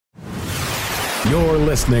You're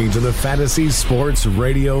listening to the Fantasy Sports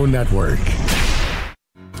Radio Network.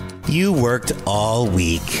 You worked all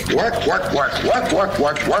week. Work.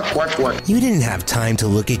 You didn't have time to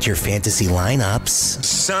look at your fantasy lineups.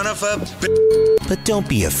 Son of a But don't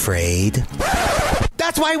be afraid.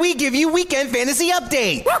 That's why we give you Weekend Fantasy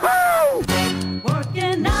Update.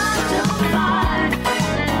 Working 9 to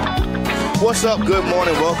 5. What's up? Good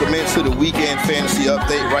morning. Welcome into the Weekend Fantasy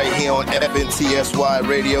Update right here on FNTSY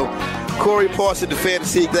Radio. Corey Parson, the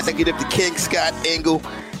fantasy executive, the King Scott Engel.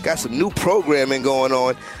 Got some new programming going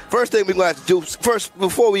on. First thing we're going to have to do,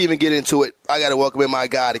 before we even get into it, I got to welcome in my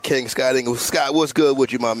guy, the King Scott Engel. Scott, what's good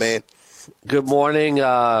with you, my man? Good morning.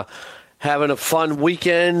 Having a fun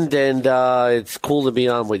weekend, and it's cool to be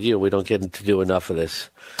on with you. We don't get to do enough of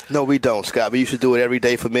this. No, we don't, Scott. We used to do it every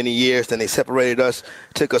day for many years. Then they separated us,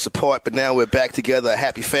 took us apart, but now we're back together, a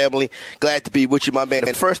happy family. Glad to be with you, my man.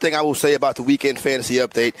 And first thing I will say about the Weekend Fantasy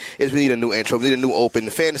Update is we need a new intro. We need a new open.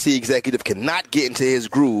 The fantasy executive cannot get into his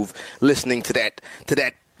groove listening to that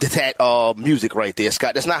music right there,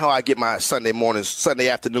 Scott. That's not how I get my Sunday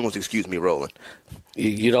afternoons, rolling.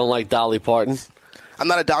 You don't like Dolly Parton? I'm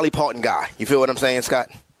not a Dolly Parton guy. You feel what I'm saying, Scott?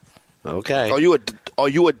 Okay. Are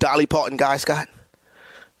you a Dolly Parton guy, Scott?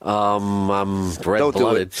 I'm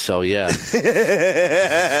red-blooded, so yeah.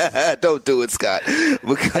 Don't do it, Scott.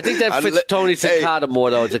 I think that fits Tony Cicada more,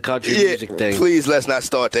 though. It's a country music thing. Please, let's not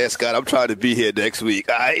start that, Scott. I'm trying to be here next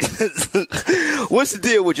week, all right? What's the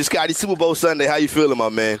deal with you, Scotty? Super Bowl Sunday, how you feeling, my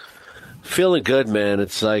man? Feeling good, man.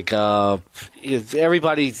 It's like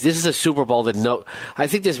everybody. This is a Super Bowl that I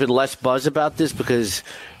think there's been less buzz about this because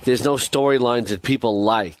there's no storylines that people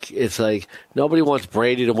like. It's like nobody wants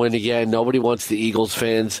Brady to win again. Nobody wants the Eagles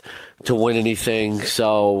fans to win anything.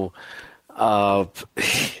 So, I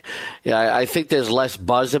think there's less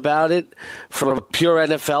buzz about it. From a pure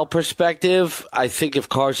NFL perspective, I think if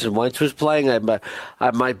Carson Wentz was playing, I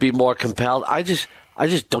might be more compelled. I just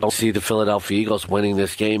don't see the Philadelphia Eagles winning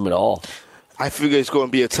this game at all. I figure it's going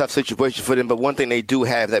to be a tough situation for them, but one thing they do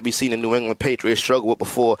have that we've seen the New England Patriots struggle with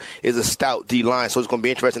before is a stout D-line, so it's going to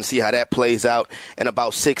be interesting to see how that plays out in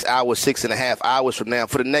about 6.5 hours from now.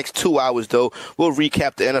 For the next 2 hours, though, we'll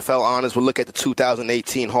recap the NFL honors. We'll look at the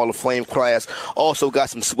 2018 Hall of Fame class. Also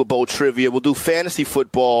got some Super Bowl trivia. We'll do fantasy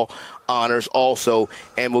football honors also,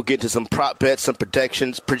 and we'll get to some prop bets, some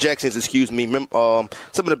projections, some of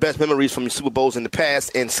the best memories from the Super Bowls in the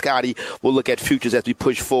past, and Scotty will look at futures as we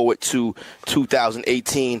push forward to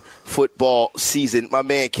 2018 football season. My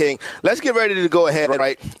man King, let's get ready to go ahead,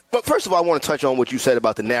 right? But first of all, I want to touch on what you said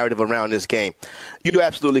about the narrative around this game. You're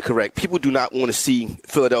absolutely correct. People do not want to see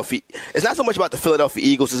Philadelphia. It's not so much about the Philadelphia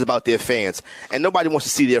Eagles, it's about their fans. And nobody wants to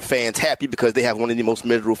see their fans happy because they have one of the most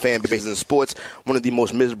miserable fan bases in sports, one of the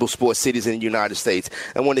most miserable sports cities in the United States.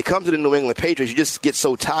 And when it comes to the New England Patriots, you just get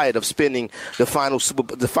so tired of spending the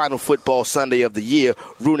final football Sunday of the year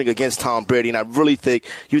rooting against Tom Brady. And I really think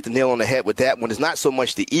you hit the nail on the head with that one. It's not so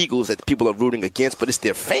much the Eagles that people are rooting against, but it's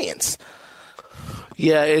their fans.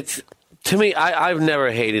 Yeah, to me, I've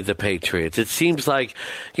never hated the Patriots. It seems like,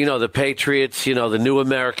 the Patriots, the new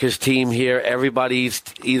America's team here, everybody's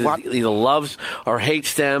either loves or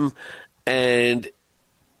hates them. And,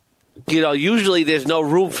 usually there's no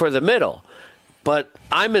room for the middle. But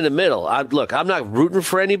I'm in the middle. I'm not rooting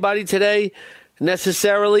for anybody today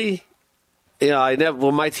necessarily.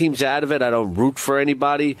 When my team's out of it, I don't root for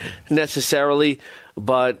anybody necessarily.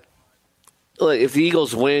 But look, if the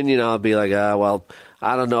Eagles win, I'll be like,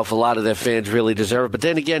 I don't know if a lot of their fans really deserve it. But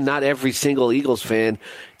then again, not every single Eagles fan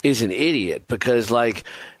is an idiot because,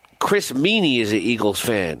 Chris Meany is an Eagles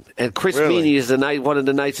fan. And Chris Meany is one of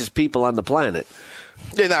the nicest people on the planet.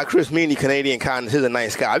 Yeah, Chris Meany, Canadian kindness, he's a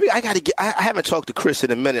nice guy. I haven't talked to Chris in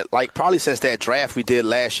a minute, probably since that draft we did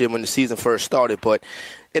last year when the season first started, but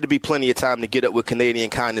it'll be plenty of time to get up with Canadian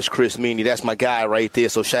kindness, Chris Meany. That's my guy right there,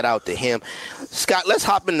 so shout out to him. Scott, let's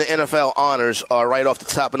hop into NFL honors right off the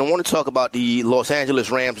top, and I want to talk about the Los Angeles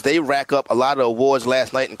Rams. They rack up a lot of awards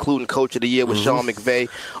last night, including Coach of the Year with Sean McVay,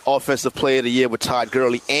 Offensive Player of the Year with Todd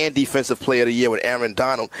Gurley, and Defensive Player of the Year with Aaron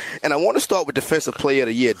Donald. And I want to start with Defensive Player of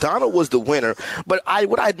the Year. Donald was the winner, but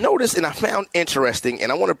what I noticed and I found interesting,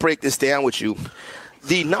 and I want to break this down with you,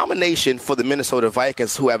 the nomination for the Minnesota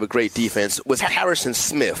Vikings, who have a great defense, was Harrison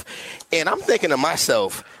Smith. And I'm thinking to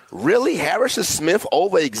myself, really, Harrison Smith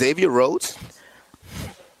over Xavier Rhodes?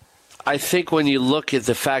 I think when you look at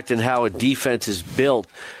the fact and how a defense is built,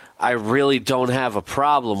 I really don't have a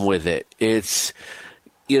problem with it. It's,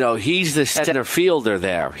 he's the center fielder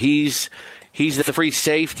there. He's the free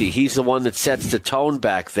safety. He's the one that sets the tone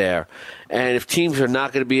back there. And if teams are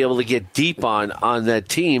not going to be able to get deep on that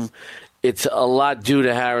team, it's a lot due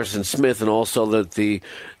to Harrison Smith and also the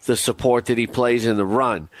support that he plays in the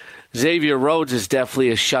run. Xavier Rhodes is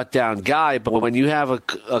definitely a shutdown guy, but when you have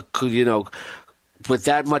with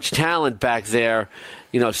that much talent back there,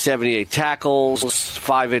 78 tackles,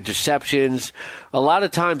 5 interceptions, a lot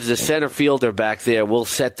of times the center fielder back there will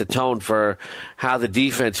set the tone for how the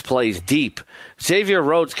defense plays deep. Xavier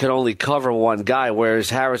Rhodes can only cover one guy, whereas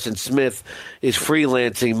Harrison Smith is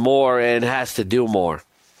freelancing more and has to do more.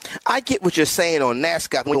 I get what you're saying on that,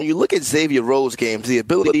 Scott. When you look at Xavier Rhodes' games, the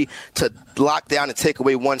ability to lock down and take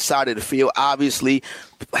away one side of the field, obviously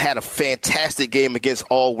had a fantastic game against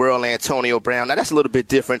all-world Antonio Brown. Now, that's a little bit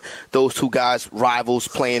different. Those two guys, rivals,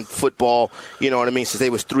 playing football, since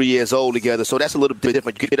they was 3 years old together. So that's a little bit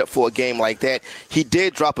different. You get up for a game like that. He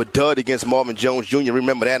did drop a dud against Marvin Jones Jr.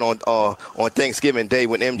 Remember that on Thanksgiving Day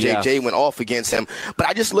when MJJ went off against him. But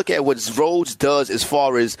I just look at what Rhodes does as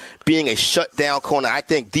far as being a shutdown corner. I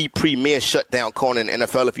think the premier shutdown corner in the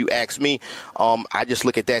NFL, if you ask me. I just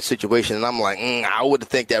look at that situation, and I'm like, I would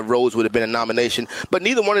think that Rhodes would have been a nomination. But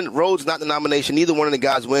neither one of the Rhodes not the nomination. Neither one of the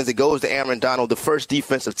guys wins. It goes to Aaron Donald, the first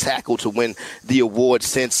defensive tackle to win the award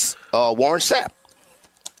since Warren Sapp.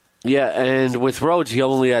 Yeah, and with Rhodes, he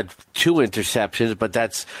only had 2 interceptions, but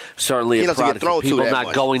that's certainly a product of people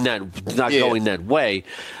not going that way.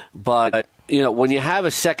 But when you have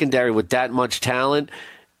a secondary with that much talent,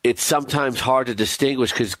 it's sometimes hard to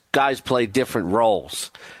distinguish because guys play different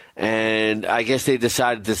roles. And I guess they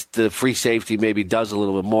decided the free safety maybe does a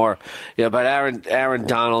little bit more. But Aaron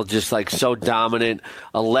Donald just so dominant,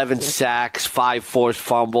 11 sacks, 5 forced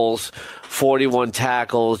fumbles, 41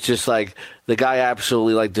 tackles, just the guy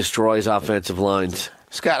absolutely destroys offensive lines.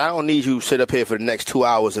 Scott, I don't need you to sit up here for the next 2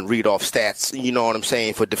 hours and read off stats, you know what I'm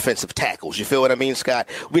saying, for defensive tackles. You feel what I mean, Scott?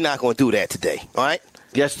 We're not going to do that today, all right?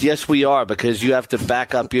 Yes, we are, because you have to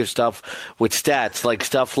back up your stuff with stats,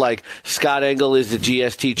 stuff like Scott Engel is the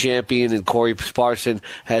GST champion and Corey Sparson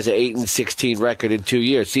has an 8-16 record in 2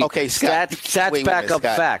 years. See, okay, Scott, stats back up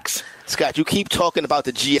facts. Scott, you keep talking about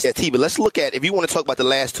the GST, but let's look at, if you want to talk about the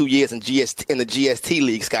last 2 years in the GST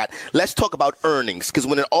league, Scott, let's talk about earnings, because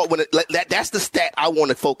that's the stat I want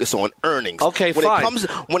to focus on, earnings. Okay, when fine.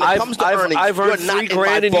 When it comes to earnings, I've earned you're not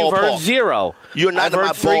 $3,000 and you've earned $0. You're not I've in my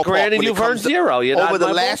earned ballpark. $3,000 and you've earned $0. You're not in my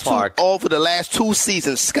ballpark. Over the last 2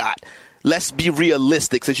 seasons, Scott, let's be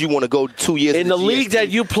realistic, since you want to go 2 years in the league that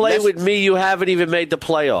you play with me, you haven't even made the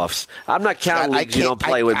playoffs. I'm not counting leagues you don't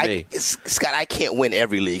play with me. Scott, I can't win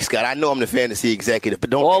every league, Scott. I know I'm the fantasy executive,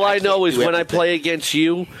 but all I know is when I play against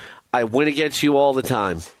you, I win against you all the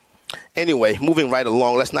time. Anyway, moving right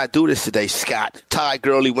along, let's not do this today, Scott. Todd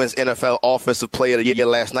Gurley wins NFL Offensive Player of the Year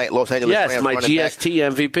last night. Los Angeles Rams. Yes, my GST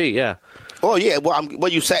MVP, yeah. Oh, yeah.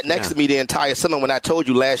 Well, you sat next to me the entire summer when I told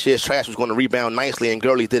you last year's trash was going to rebound nicely, and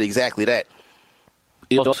Gurley did exactly that.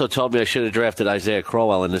 You also told me I should have drafted Isaiah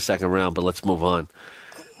Crowell in the second round, but let's move on.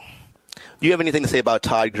 Do you have anything to say about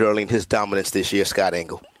Todd Gurley and his dominance this year, Scott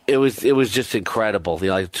Engel? It was just incredible.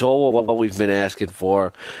 It's all what we've been asking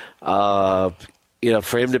for.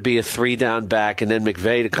 For him to be a 3-down back and then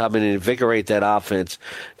McVay to come in and invigorate that offense,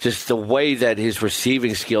 just the way that his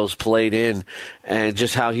receiving skills played in and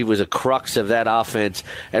just how he was a crux of that offense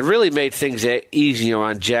and really made things easier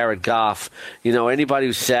on Jared Goff. Anybody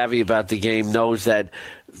who's savvy about the game knows that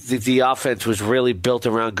the offense was really built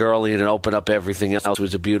around Gurley and it opened up everything else. It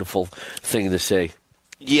was a beautiful thing to see.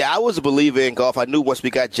 Yeah, I was a believer in Goff. I knew once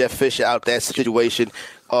we got Jeff Fisher out that situation,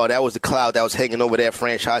 that was the cloud that was hanging over that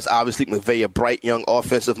franchise. Obviously, McVay, a bright young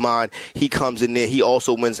offensive mind. He comes in there. He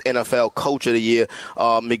also wins NFL Coach of the Year,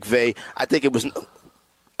 McVay. I think it was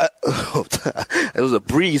it was a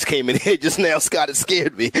breeze came in here just now, Scott. It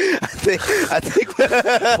scared me. I think.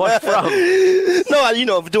 What from?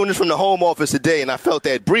 No, doing this from the home office today, and I felt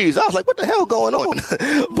that breeze. I was like, "What the hell going on?"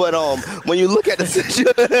 But when you look at the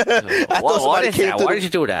situation, why did you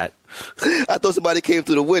do that? I thought somebody came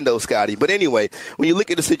through the window, Scotty. But anyway, when you look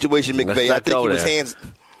at the situation, McVay, I think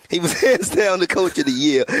he was hands down the Coach of the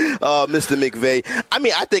Year, Mr. McVay. I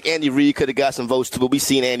mean, I think Andy Reid could have got some votes too, but we've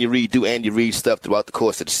seen Andy Reid do Andy Reid stuff throughout the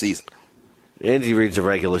course of the season. Andy Reid's a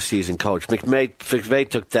regular season coach. McVay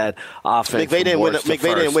took that offense. McVay didn't win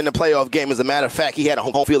the playoff game. As a matter of fact, he had a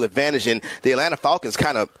home field advantage, and the Atlanta Falcons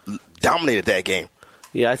kind of dominated that game.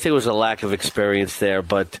 Yeah, I think it was a lack of experience there,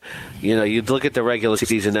 but you look at the regular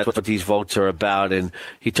season, that's what these votes are about, and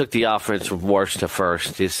he took the offense from worst to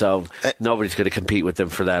first, so nobody's going to compete with him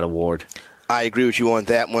for that award. I agree with you on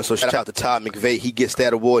that one. So shout out to Todd McVay. He gets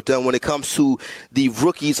that award done. When it comes to the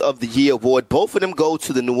Rookies of the Year award, both of them go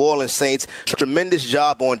to the New Orleans Saints. Tremendous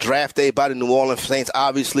job on draft day by the New Orleans Saints,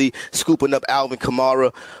 obviously scooping up Alvin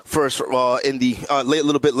Kamara first in the a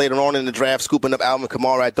little bit later on in the draft, scooping up Alvin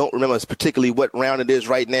Kamara. I don't remember particularly what round it is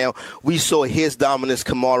right now. We saw his dominance,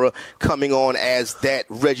 Kamara, coming on as that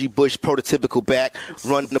Reggie Bush prototypical back,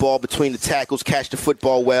 run the ball between the tackles, catch the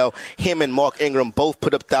football well. Him and Mark Ingram both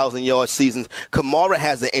put up 1,000-yard seasons. Kamara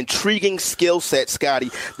has an intriguing skill set, Scotty,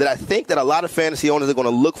 that I think that a lot of fantasy owners are going to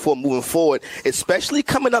look for moving forward, especially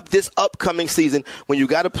coming up this upcoming season when you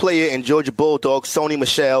got a player in Georgia Bulldogs, Sony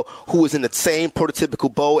Michel, who is in the same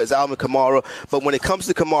prototypical bowl as Alvin Kamara. But when it comes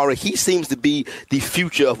to Kamara, he seems to be the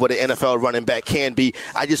future of what an NFL running back can be.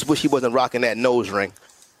 I just wish he wasn't rocking that nose ring.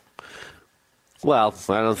 Well,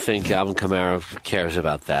 I don't think Alvin Kamara cares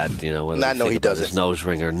about that, whether I know he doesn't. His nose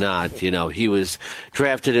ring or not. He was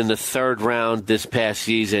drafted in the 3rd round this past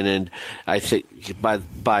season, and I think by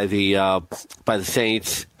the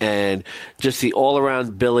Saints, and just the all-around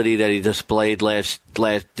ability that he displayed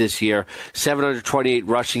this year, 728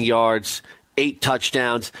 rushing yards, 8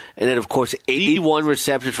 touchdowns, and then, of course, 81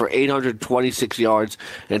 receptions for 826 yards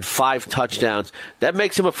and 5 touchdowns. That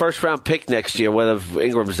makes him a first-round pick next year, whether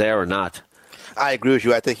Ingram's there or not. I agree with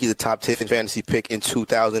you. I think he's a top 10 fantasy pick in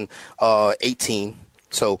 2018.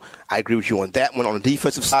 So I agree with you on that one. On the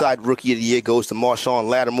defensive side, Rookie of the Year goes to Marshawn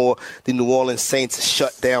Lattimore. The New Orleans Saints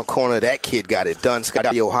shutdown corner. That kid got it done.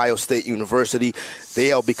 Scotty, Ohio State University.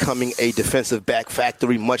 They are becoming a defensive back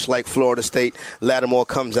factory, much like Florida State. Lattimore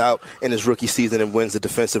comes out in his rookie season and wins the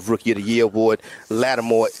Defensive Rookie of the Year award.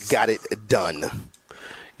 Lattimore got it done.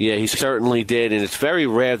 Yeah, he certainly did, and it's very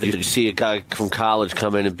rare that you see a guy from college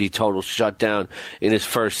come in and be total shutdown in his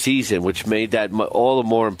first season, which made that all the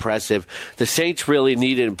more impressive. The Saints really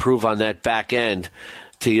need to improve on that back end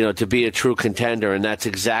to be a true contender, and that's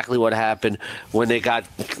exactly what happened when they got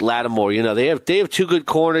Lattimore. They have 2 good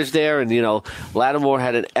corners there, and Lattimore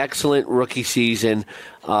had an excellent rookie season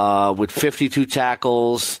with 52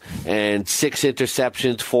 tackles and 6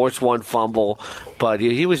 interceptions, forced 1 fumble, but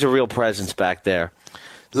he was a real presence back there.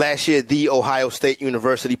 Last year, the Ohio State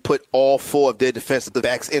University put all 4 of their defensive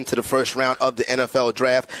backs into the first round of the NFL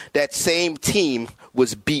draft. That same team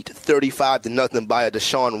was beat 35-0 by a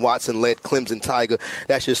Deshaun Watson-led Clemson Tiger.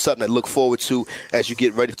 That's just something to look forward to as you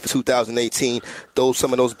get ready for 2018.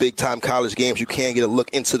 Some of those big-time college games, you can get a look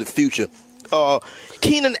into the future.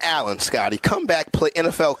 Keenan Allen, Scotty,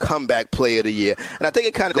 NFL comeback player of the year. And I think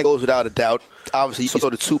it kind of goes without a doubt. Obviously, you saw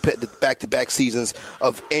the 2 back-to-back seasons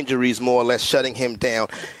of injuries more or less shutting him down.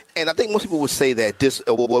 And I think most people would say that this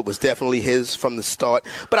award was definitely his from the start.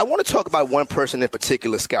 But I want to talk about one person in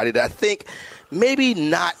particular, Scotty, that I think maybe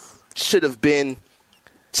not should have been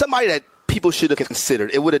somebody that people should have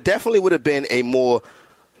considered. It definitely would have been a more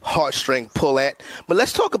heartstring pull at. But I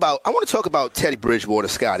want to talk about Teddy Bridgewater,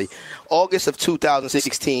 Scotty. August of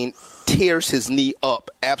 2016, tears his knee up,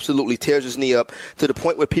 absolutely tears his knee up to the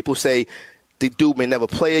point where people say the dude may never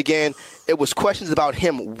play again. It was questions about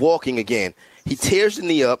him walking again. He tears the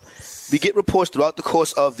knee up. We get reports throughout the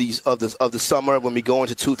course of the summer when we go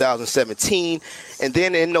into 2017. And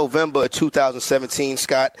then in November of 2017,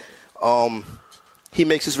 Scott, he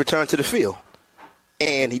makes his return to the field.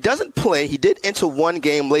 And he doesn't play. He did enter 1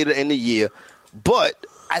 game later in the year. But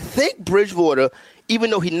I think Bridgewater, even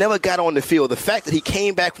though he never got on the field, the fact that he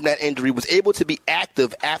came back from that injury, was able to be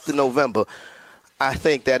active after November, I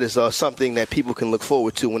think that is something that people can look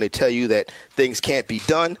forward to when they tell you that things can't be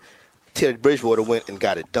done. Teddy Bridgewater went and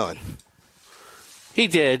got it done. He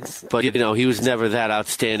did, but, he was never that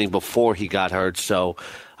outstanding before he got hurt, so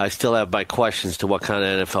I still have my questions to what kind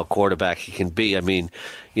of NFL quarterback he can be. I mean,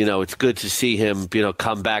 it's good to see him,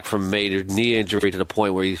 come back from a major knee injury to the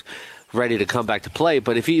point where he's ready to come back to play,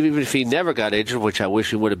 but even if he never got injured, which I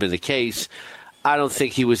wish it would have been the case, I don't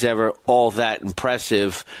think he was ever all that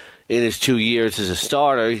impressive in his 2 years as a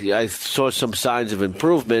starter. I saw some signs of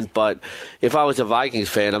improvement, but if I was a Vikings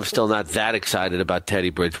fan, I'm still not that excited about Teddy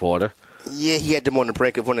Bridgewater. Yeah, he had them on the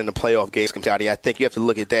brink of winning the playoff games, Scotty. I think you have to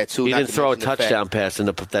look at that, too. He didn't throw a touchdown pass in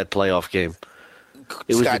that playoff game.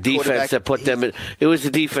 It was the defense that put them in. It was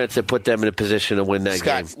the defense that put them in a position to win that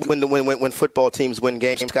game. When football teams win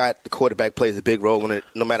games, Scott, the quarterback plays a big role in it,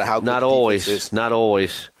 no matter how good not the always. defense is. Not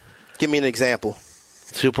always. Give me an example.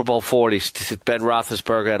 Super Bowl 40. Ben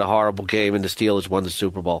Roethlisberger had a horrible game, and the Steelers won the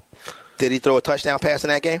Super Bowl. Did he throw a touchdown pass in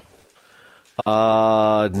that game?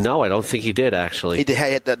 No, I don't think he did, actually. He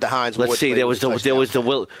had the Hines. Let's see. There was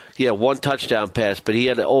one touchdown pass, but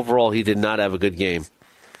overall he did not have a good game.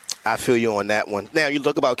 I feel you on that one. Now, you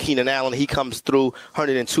look about Keenan Allen. He comes through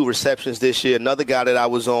 102 receptions this year. Another guy that I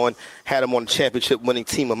was on, had him on the championship-winning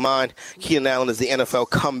team of mine. Keenan Allen is the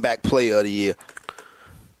NFL Comeback Player of the Year.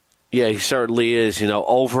 Yeah, he certainly is.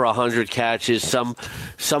 Over 100 catches. Some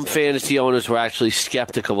fantasy owners were actually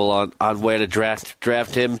skeptical on where to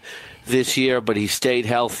draft him this year, but he stayed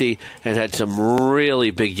healthy and had some really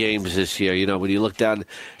big games this year. When you look down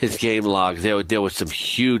his game log, there was some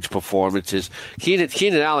huge performances.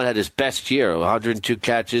 Keenan Allen had his best year, 102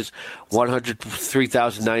 catches,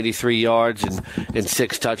 3,093 yards, and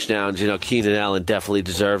 6 touchdowns. Keenan Allen definitely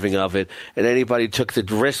deserving of it. And anybody who took the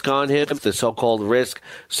risk on him, the so-called risk,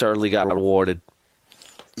 certainly got rewarded.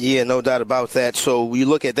 Yeah, no doubt about that. So you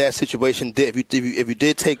look at that situation. If you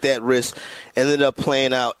did take that risk, ended up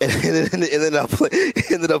playing out, and ended up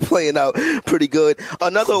playing out pretty good.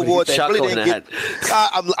 Another award that really didn't get.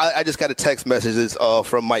 I just got a text message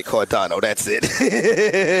from Mike Cardano. That's it.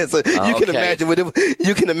 So you can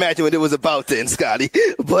imagine what it was about then, Scotty.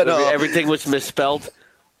 But everything was misspelled.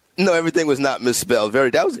 No, everything was not misspelled.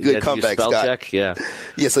 That was a good comeback, Scott. Check? Yeah.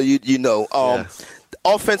 Yeah. So Yeah.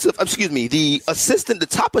 The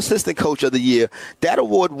top assistant coach of the year, that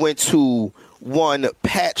award went to one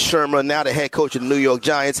Pat Shurmur, now the head coach of the New York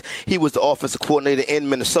Giants. He was the offensive coordinator in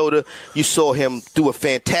Minnesota. You saw him do a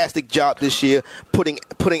fantastic job this year, putting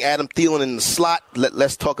Adam Thielen in the slot.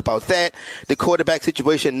 Let's talk about that. The quarterback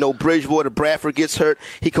situation, no Bridgewater. Bradford gets hurt.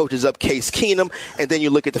 He coaches up Case Keenum. And then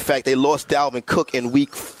you look at the fact they lost Dalvin Cook in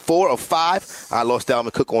week 4 or 5. I lost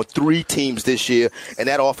Dalvin Cook on 3 teams this year, and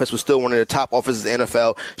that offense was still one of the top offenses in the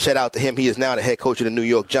NFL. Shout out to him. He is now the head coach of the New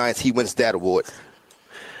York Giants. He wins that award.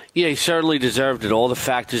 Yeah, he certainly deserved it. All the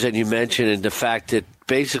factors that you mentioned, and the fact that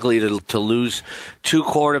basically to lose 2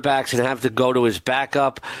 quarterbacks and have to go to his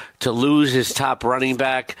backup, to lose his top running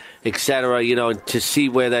back, et cetera, and to see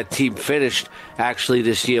where that team finished actually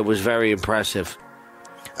this year was very impressive.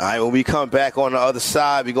 All right, when we come back on the other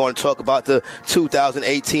side, we're going to talk about the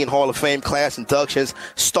 2018 Hall of Fame class inductions,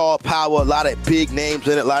 star power, a lot of big names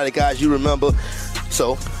in it, a lot of the guys you remember.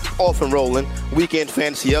 So, off and rolling. Weekend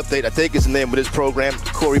Fantasy Update, I think is the name of this program.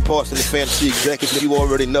 Corey Parson, the fantasy executive, you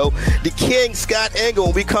already know. The King, Scott Engel.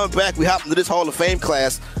 When we come back, we hop into this Hall of Fame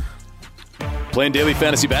class. Playing daily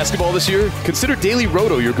fantasy basketball this year? Consider Daily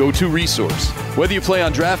Roto your go-to resource. Whether you play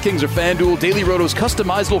on DraftKings or FanDuel, Daily Roto's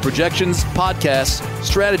customizable projections, podcasts,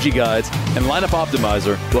 strategy guides, and lineup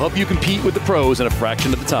optimizer will help you compete with the pros in a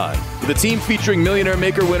fraction of the time. With a team featuring Millionaire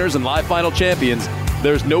Maker winners and live final champions,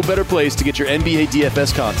 there's no better place to get your NBA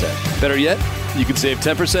DFS content. Better yet, you can save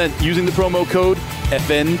 10% using the promo code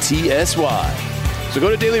FNTSY. So go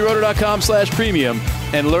to dailyroto.com/premium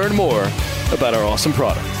and learn more about our awesome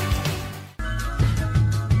product.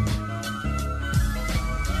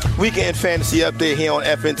 Weekend Fantasy Update here on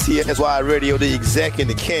FNTSY Radio, the exec and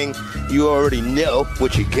the king. You already know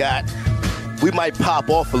what you got. We might pop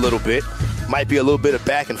off a little bit. Might be a little bit of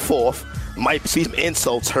back and forth. Might see some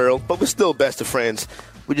insults hurled, but we're still best of friends.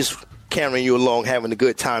 We're just carrying you along, having a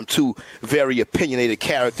good time. 2 very opinionated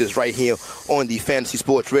characters right here on the Fantasy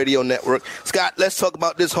Sports Radio Network. Scott, let's talk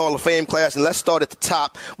about this Hall of Fame class, and let's start at the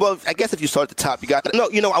top. Well, I guess if you start at the top,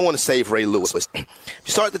 I want to save Ray Lewis. If you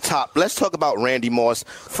start at the top, let's talk about Randy Moss.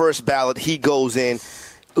 First ballot, he goes in.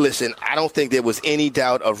 Listen, I don't think there was any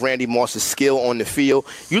doubt of Randy Moss's skill on the field.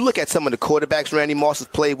 You look at some of the quarterbacks Randy Moss has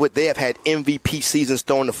played with, they have had MVP seasons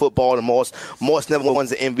throwing the football to Moss. Moss never won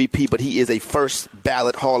the MVP, but he is a first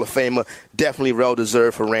ballot Hall of Famer. Definitely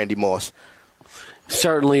well-deserved for Randy Moss.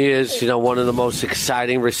 Certainly is, one of the most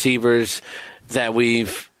exciting receivers that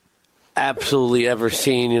we've absolutely ever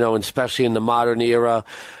seen, especially in the modern era.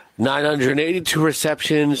 982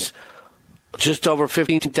 receptions, just over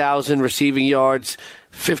 15,000 receiving yards,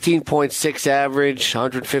 15.6 average,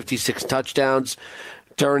 156 touchdowns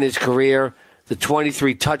during his career. The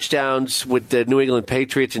 23 touchdowns with the New England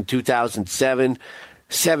Patriots in 2007,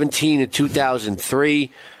 17 in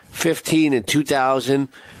 2003, 15 in 2000,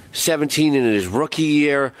 17 in his rookie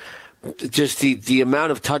year. Just the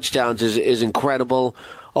amount of touchdowns is incredible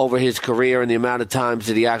over his career, and the amount of times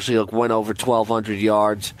that he actually went over 1,200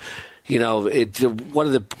 yards. It's one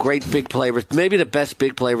of the great big play, maybe the best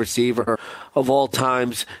big play receiver of all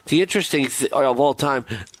times. The interesting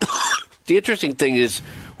thing is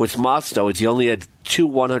with Moss, though, is he only had 2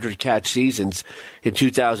 100-catch seasons in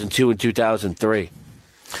 2002 and 2003.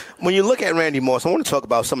 When you look at Randy Moss, I want to talk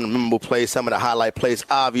about some of the memorable plays, some of the highlight plays.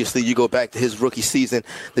 Obviously, you go back to his rookie season,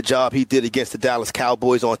 the job he did against the Dallas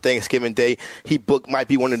Cowboys on Thanksgiving Day. Might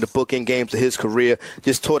be one of the bookend games of his career.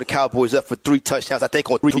 Just tore the Cowboys up for 3 touchdowns, I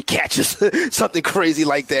think on 3 catches, something crazy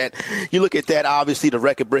like that. You look at that, obviously, the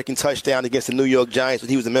record-breaking touchdown against the New York Giants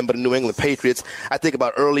when he was a member of the New England Patriots. I think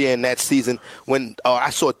about earlier in that season when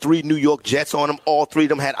I saw 3 New York Jets on him. All 3 of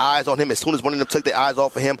them had eyes on him. As soon as one of them took their eyes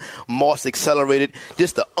off of him, Moss accelerated.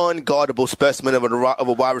 Just the unguardable specimen of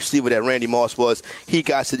a wide receiver that Randy Moss was. He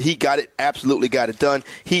got it, absolutely got it done.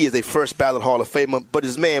 He is a first ballot Hall of Famer. But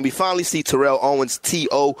we finally see Terrell Owens,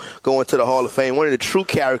 T.O., going to the Hall of Fame. One of the true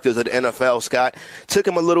characters of the NFL, Scott. Took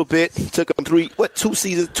him a little bit. Took him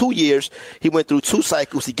 2 years. He went through 2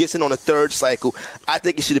 cycles. He gets in on the 3rd cycle. I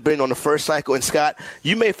think he should have been on the 1st cycle. And, Scott,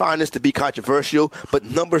 you may find this to be controversial, but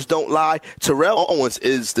numbers don't lie. Terrell Owens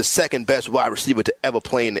is the 2nd best wide receiver to ever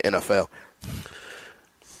play in the NFL.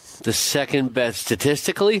 The 2nd best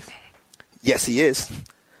statistically? Yes, he is.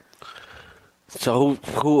 So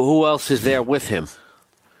who else is there with him?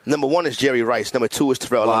 Number 1 is Jerry Rice. Number 2 is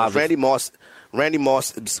Terrell Owens. Randy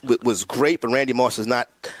Moss was great, but Randy Moss is not.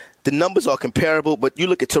 The numbers are comparable, but you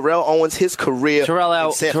look at Terrell Owens, his career.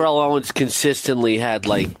 Terrell Owens consistently had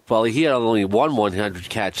he had only one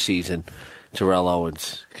 100-catch season. Terrell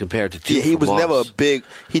Owens compared to 2. Yeah, he was Moss.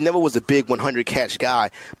 He never was a big 100-catch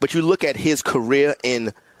guy. But you look at his career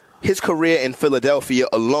in Philadelphia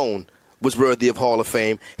alone was worthy of Hall of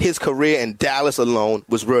Fame. His career in Dallas alone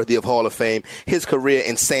was worthy of Hall of Fame. His career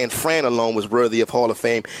in San Fran alone was worthy of Hall of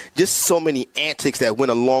Fame. Just so many antics that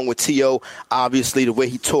went along with T.O. Obviously, the way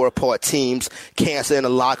he tore apart teams, cancer in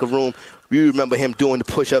the locker room. You remember him doing the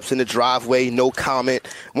push-ups in the driveway, no comment.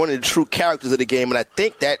 One of the true characters of the game, and I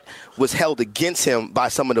think that was held against him by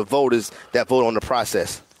some of the voters that vote on the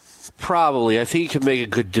process. Probably. I think you could make a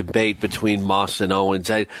good debate between Moss and Owens.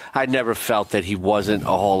 I never felt that he wasn't a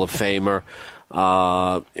Hall of Famer.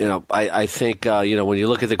 I think, when you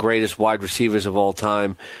look at the greatest wide receivers of all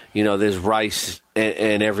time, there's Rice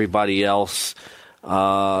and everybody else.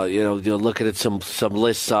 You're looking at some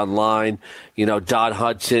lists online. Don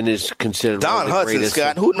Hudson is considered Don one of the Hudson, greatest.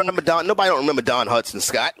 Scott. Who remember Don? Nobody don't remember Don Hudson,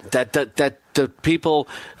 Scott. That the people,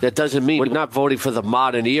 that doesn't mean we're not voting for the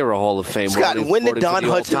modern era Hall of Fame. Scott, when did Don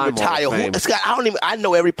Hudson retire? Scott, I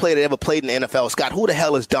know every player that ever played in the NFL. Scott, who the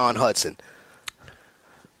hell is Don Hudson?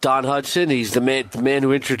 Don Hudson, he's the man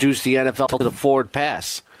who introduced the NFL to the forward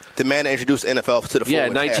pass. The man that introduced NFL to the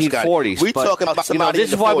forward pass. 1940s. We talking about somebody this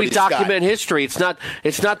in is the why 40s, we document Scott. history.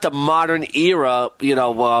 It's not the modern era,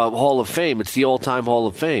 Hall of Fame. It's the all-time Hall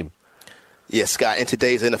of Fame. Yes, Scott. In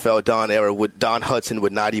today's NFL Don Hudson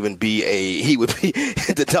would not even be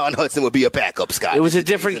the Don Hudson would be a backup, Scott. It was a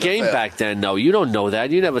different game back then, though. You don't know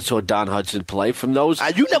that. You never saw Don Hudson play from those.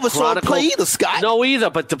 You never saw him play either, Scott. No, either.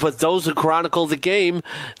 But those who chronicle the game,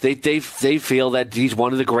 they feel that he's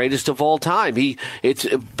one of the greatest of all time. It's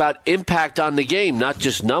about impact on the game, not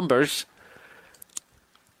just numbers.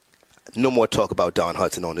 No more talk about Don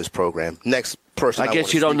Hudson on this program. Next person. I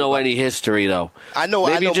guess you don't know any history, though. I know.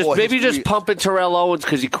 Maybe just pumping Terrell Owens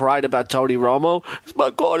because he cried about Tony Romo. It's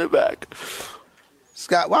my quarterback.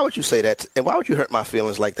 Scott, why would you say that? And why would you hurt my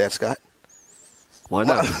feelings like that, Scott? Why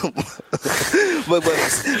not? but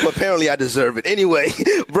apparently I deserve it. Anyway,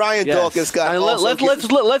 Brian Dawkins, Scott.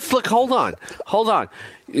 Let's look. Hold on.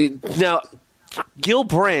 Now, Gil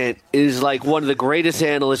Brandt is like one of the greatest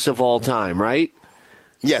analysts of all time, right?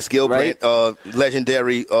 Yes, Gil Brandt,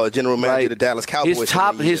 legendary general manager of the Dallas Cowboys.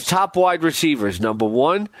 His top wide receivers: number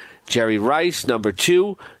 1, Jerry Rice; number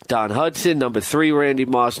 2, Don Hudson; number 3, Randy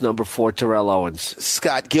Moss; number 4, Terrell Owens.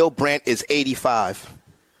 Scott, Gil Brandt is 85.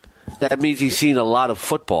 That means he's seen a lot of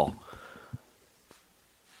football.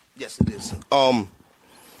 Yes, it is.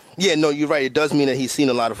 Yeah, no, you're right. It does mean that he's seen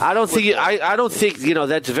a lot of football. I don't think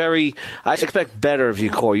that's very. I expect better of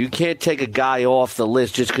you, Corey. You can't take a guy off the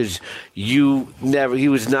list just because he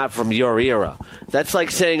was not from your era. That's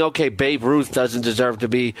like saying, okay, Babe Ruth doesn't deserve to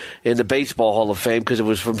be in the Baseball Hall of Fame because it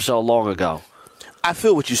was from so long ago. I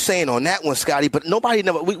feel what you're saying on that one, Scotty, but nobody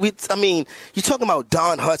never. I mean, you're talking about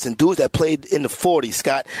Don Hudson, dudes that played in the 40s,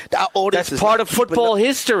 Scott. That's part of football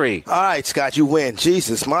history. All right, Scott, you win.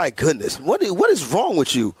 Jesus, my goodness, what is wrong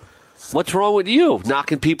with you? What's wrong with you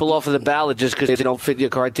knocking people off of the ballot just because they don't fit your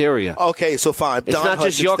criteria? Okay, so fine. It's not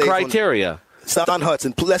just your criteria. Don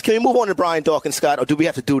Hudson. Can we move on to Brian Dawkins, Scott, or do we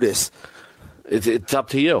have to do this? It's up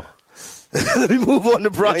to you. Let me move on to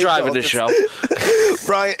Brian. You're driving Dawkins. the show.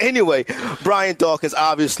 Brian Dawkins,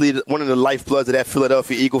 obviously one of the lifebloods of that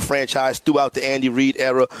Philadelphia Eagle franchise throughout the Andy Reid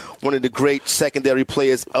era, one of the great secondary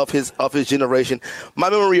players of his generation. My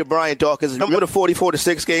memory of Brian Dawkins, remember the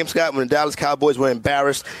 44-6 game, Scott, when the Dallas Cowboys were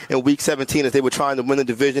embarrassed in Week 17 as they were trying to win the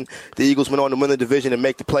division. The Eagles went on to win the division and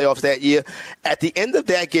make the playoffs that year. At the end of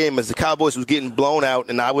that game, as the Cowboys was getting blown out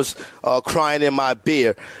and I was crying in my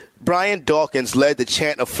beer, Brian Dawkins led the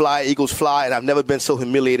chant of "Fly, Eagles, Fly," and I've never been so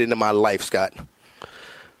humiliated in my life, Scott.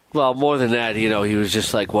 Well, more than that, he was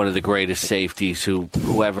just like one of the greatest safeties who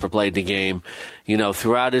ever played the game.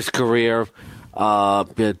 Throughout his career,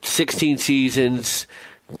 16 seasons,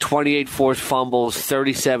 28 forced fumbles,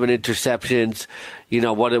 37 interceptions.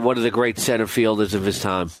 One of the great center fielders of his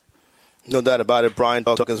time. No doubt about it. Brian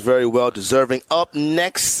Dawkins very well deserving. Up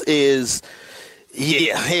next is...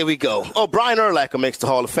 Yeah, here we go. Oh, Brian Urlacher makes the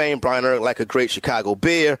Hall of Fame. Brian Urlacher, great Chicago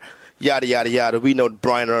Bear. Yada, yada, yada. We know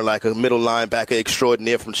Brian Urlacher, middle linebacker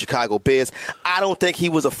extraordinaire from the Chicago Bears. I don't think he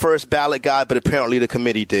was a first ballot guy, but apparently the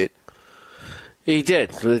committee did. He did.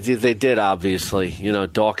 They did, obviously.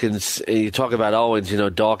 Dawkins, you talk about Owens,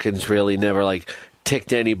 Dawkins really never,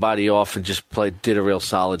 ticked anybody off and just did a real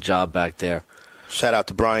solid job back there. Shout out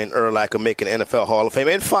to Brian Urlacher making NFL Hall of Fame.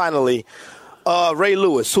 And finally... Ray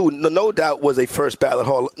Lewis, who no doubt was a first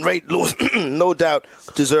ballot Ray Lewis, no doubt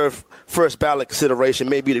deserved first ballot consideration.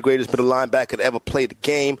 Maybe the greatest middle linebacker to ever play the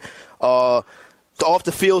game. The off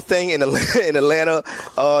the field thing in Atlanta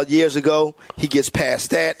years ago, he gets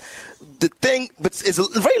past that. The thing, but is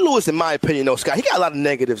Ray Lewis, in my opinion, Scott, he got a lot of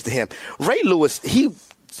negatives to him. Ray Lewis, he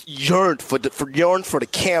yearned for the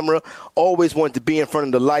camera, always wanted to be in front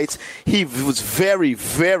of the lights. He was very,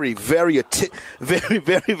 very, very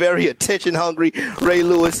attention hungry. Ray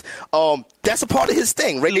Lewis, that's a part of his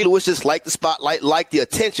thing. Ray Lewis just liked the spotlight, liked the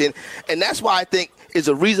attention, and that's why I think is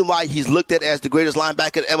a reason why he's looked at as the greatest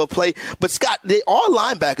linebacker to ever play. But Scott, they are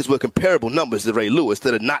linebackers with comparable numbers to Ray Lewis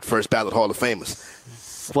that are not first ballot Hall of Famers.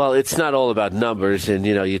 Well, it's not all about numbers, and,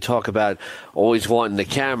 you talk about always wanting the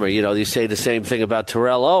camera. You say the same thing about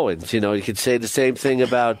Terrell Owens. You could say the same thing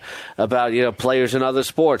about players in other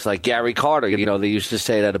sports, like Gary Carter. They used to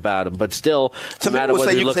say that about him. But still, some people would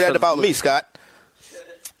say you say that about me, Scott.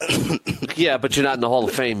 Yeah, but you're not in the Hall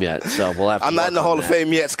of Fame yet, so we'll have to. I'm not in the Hall of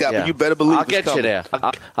Fame yet, Scott, but you better believe I'll get you there.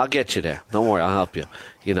 I'll get you there. Don't worry, I'll help you.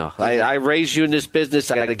 I raised you in this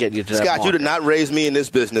business. I got to get you to that. Scott, you did not raise me in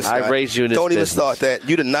this business, Scott. I raised you in this business. Don't even start that.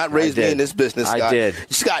 You did not raise me in this business, Scott. I did.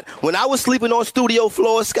 Scott, when I was sleeping on studio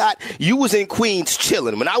floors, Scott, you was in Queens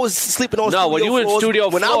chilling. When I was sleeping on studio floors. No, when you were in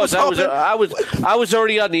studio floors, I was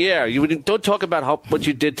already on the air. You don't talk about what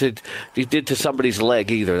you did to somebody's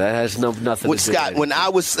leg either. That has nothing to do with it. Scott, when I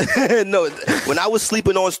was when I was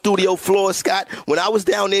sleeping on studio floors, Scott, when I was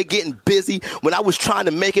down there getting busy, when I was trying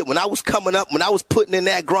to make it, when I was coming up, when I was putting in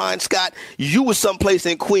that grind, Scott, you were someplace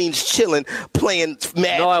in Queens chilling, playing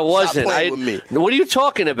Madden. No, I wasn't. With me. What are you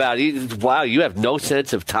talking about? Wow, you have no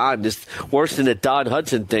sense of time. This worse than the Don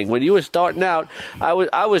Hudson thing. When you were starting out, I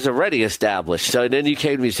was already established. So then you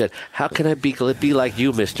came to me and said, "How can I be like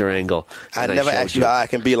you, Mr. Angle?" I never asked you how I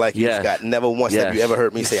can be like you, Scott. Never once have you ever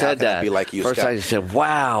heard me say, "How can I be like you, Scott?" First I said,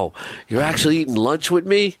 "Wow, you're actually eating lunch with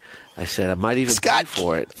me?" I said, "I might even pay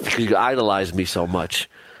for it because you idolize me so much."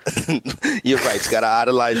 You're right, Scott. I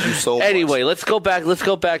idolize you so much. Anyway, let's go back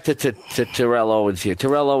to Terrell Owens here.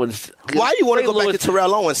 Terrell Owens. Why do you want to go back to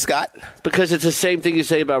Terrell Owens, Scott? Because it's the same thing you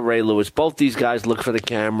say about Ray Lewis. Both these guys look for the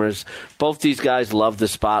cameras. Both these guys love the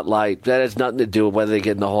spotlight. That has nothing to do with whether they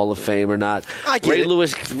get in the Hall of Fame or not. Ray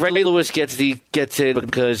Lewis gets in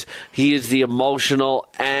because he is the emotional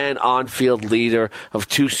and on-field leader of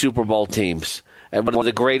two Super Bowl teams and one of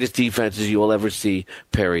the greatest defenses you will ever see,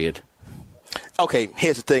 period. Okay,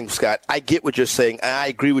 here's the thing, Scott. I get what you're saying, and I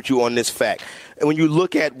agree with you on this fact. And when you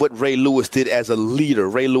look at what Ray Lewis did as a leader,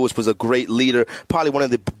 Ray Lewis was a great leader, probably one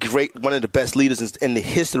of the best leaders in the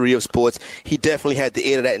history of sports. He definitely had the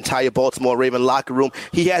ear to that entire Baltimore Raven locker room.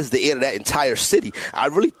 He has the ear to that entire city. I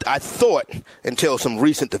thought, until some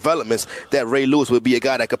recent developments, that Ray Lewis would be a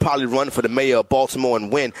guy that could probably run for the mayor of Baltimore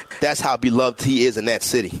and win. That's how beloved he is in that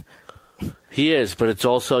city. He is, but it's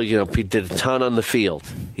also, he did a ton on the field.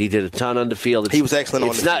 He was excellent on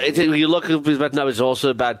the field. You look at his numbers, it's also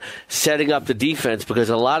about setting up the defense, because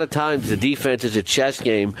a lot of times the defense is a chess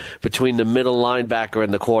game between the middle linebacker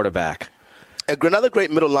and the quarterback. Another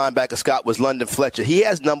great middle linebacker, Scott, was London Fletcher. He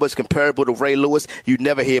has numbers comparable to Ray Lewis. You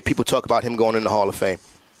never hear people talk about him going in the Hall of Fame.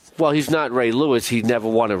 Well, he's not Ray Lewis. He never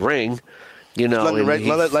won a ring.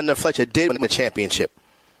 London Fletcher did win a championship.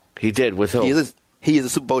 He did, with who? He is a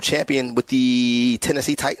Super Bowl champion with the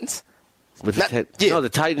Tennessee Titans. No, the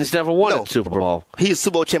Titans never won a Super Bowl. He's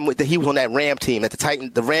Super Bowl champion. He was on that Ram team. That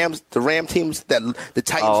the Ram teams that the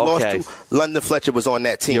Titans lost to. London Fletcher was on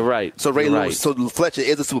that team. You're right. So so Fletcher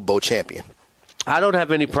is a Super Bowl champion. I don't have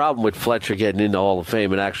any problem with Fletcher getting into Hall of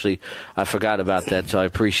Fame, and actually, I forgot about that, so I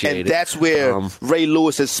appreciate it. And that's where Ray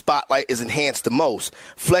Lewis's spotlight is enhanced the most.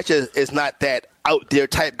 Fletcher is not that out there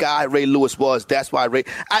type guy. Ray Lewis was. That's why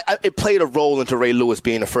it played a role into Ray Lewis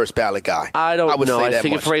being the first ballot guy. I don't know. I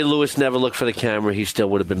think if Ray Lewis never looked for the camera, he still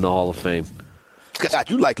would have been in the Hall of Fame. God,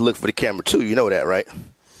 you like to look for the camera too. You know that, right?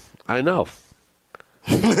 I know.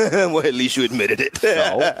 Well, at least you admitted it.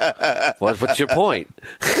 So, what's your point?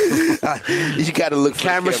 You got to look for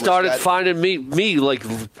camera started finding me like,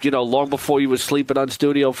 long before you were sleeping on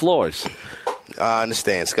studio floors. I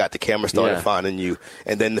understand, Scott. The camera started finding you,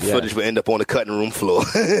 and then the footage would end up on the cutting room floor.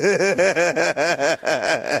 Yeah,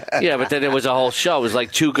 but then it was a whole show. It was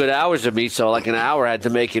like 2 good hours of me, so like an hour had to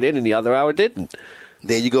make it in, and the other hour didn't.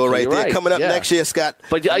 There you go, right there. Right. Coming up next year, Scott.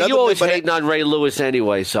 But you always hating on Ray Lewis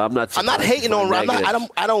anyway, so I'm not. I'm not hating on Ray.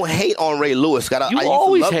 I don't hate on Ray Lewis, Scott. You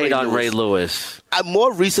always hate on Ray Lewis.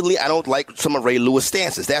 More recently, I don't like some of Ray Lewis'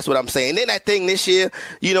 stances. That's what I'm saying. And then that thing this year,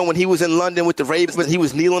 when he was in London with the Ravens, when he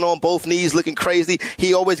was kneeling on both knees, looking crazy.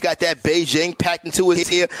 He always got that Beijing packed into his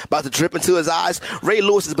hair, about to drip into his eyes. Ray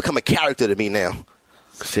Lewis has become a character to me now.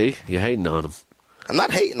 See, you're hating on him. I'm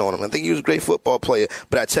not hating on him. I think he was a great football player.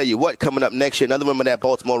 But I tell you what, coming up next year, another member of that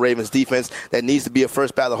Baltimore Ravens defense that needs to be a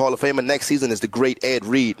first ballot Hall of Famer next season is the great Ed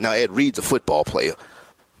Reed. Now, Ed Reed's a football player.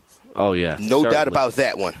 Oh, yeah. No doubt about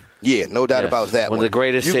that one. Yeah, no doubt about that one. One of the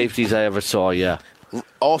greatest safeties I ever saw, yeah.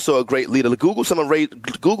 Also a great leader. Google some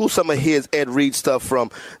of his Ed Reed stuff from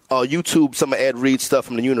YouTube, some of Ed Reed stuff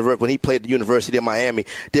from the university. When he played at the University of Miami,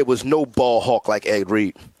 there was no ball hawk like Ed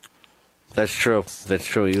Reed. That's true.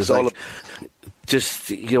 He was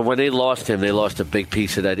when they lost him, they lost a big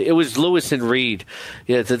piece of that. It was Lewis and Reed.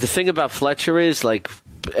 Yeah, the thing about Fletcher is,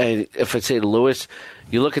 and if I say to Lewis,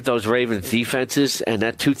 you look at those Ravens defenses, and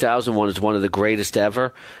that 2001 is one of the greatest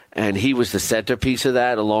ever, and he was the centerpiece of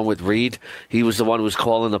that, along with Reed. He was the one who was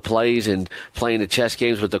calling the plays and playing the chess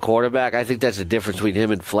games with the quarterback. I think that's the difference between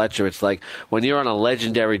him and Fletcher. It's like when you're on a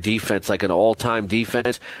legendary defense, like an all-time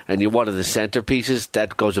defense, and you're one of the centerpieces,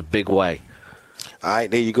 that goes a big way. All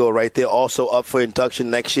right, there you go right there. Also up for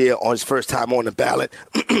induction next year on his first time on the ballot,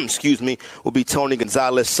 will be Tony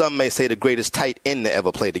Gonzalez. Some may say the greatest tight end to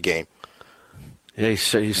ever play the game. Yeah,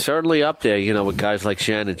 he's certainly up there, with guys like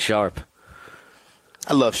Shannon Sharp.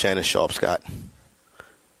 I love Shannon Sharp, Scott.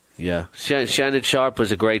 Yeah, Shannon Sharp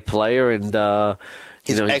was a great player, and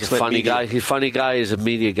he's a funny guy. He's a funny guy. He's a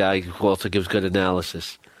media guy who also gives good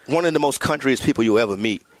analysis. One of the most countryest people you'll ever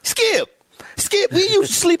meet. Skip, we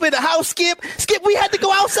used to sleep in the house, Skip, we had to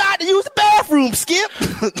go outside to use the bathroom, Skip.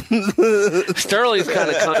 Sterling's kind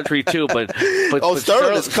of country, too, but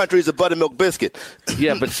Sterling is country as a buttermilk biscuit.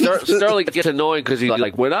 Yeah, but Sterling gets annoying because he's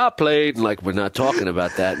like, when I played, and we're not talking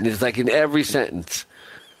about that. And it's like in every sentence.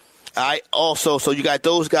 So you got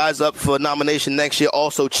those guys up for nomination next year.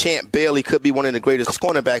 Also, Champ Bailey could be one of the greatest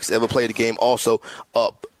cornerbacks to ever play the game, also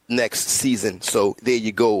up next season. So there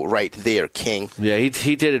you go right there, King. Yeah,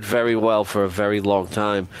 he did it very well for a very long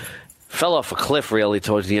time. Fell off a cliff really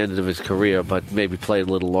towards the end of his career, but maybe played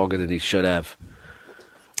a little longer than he should have.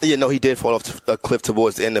 Yeah, no, he did fall off a cliff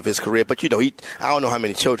towards the end of his career. But, I don't know how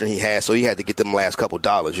many children he has, so he had to get them last couple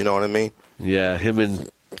dollars. You know what I mean? Yeah, him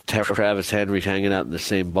and Travis Henry hanging out in the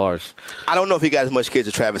same bars. I don't know if he got as much kids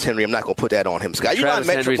as Travis Henry. I'm not going to put that on him, Scott.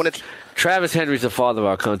 Travis Henry's the father of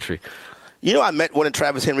our country. I met one of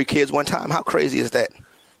Travis Henry kids one time. How crazy is that?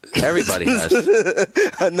 Everybody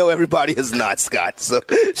has. No, everybody has not, Scott. So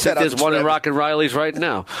shout out. There's one in Rock and Riley's right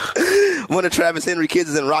now. One of Travis Henry kids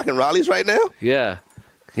is in Rock and Riley's right now? Yeah.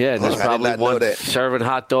 Yeah, and there's probably one serving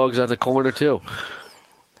hot dogs on the corner, too.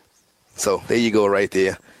 So there you go right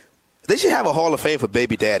there. They should have a Hall of Fame for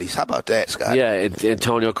baby daddies. How about that, Scott? Yeah,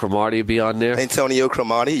 Antonio Cromartie would be on there. Antonio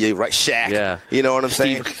Cromartie, you're right. Shaq. Yeah. You know what I'm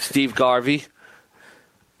saying? Steve Garvey.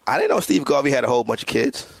 I didn't know Steve Garvey had a whole bunch of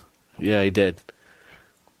kids. Yeah, he did.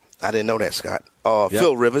 I didn't know that, Scott.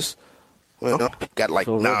 Phil Rivers. Got like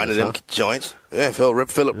Phil 9 Rivers, of them joints. Yeah,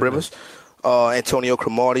 Philip Rivers. Antonio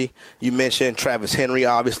Cromartie. You mentioned Travis Henry,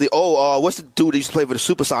 obviously. What's the dude that used to play for the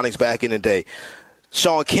Supersonics back in the day?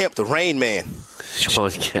 Shawn Kemp, the Rain Man.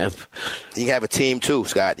 Shawn Kemp. You have a team, too,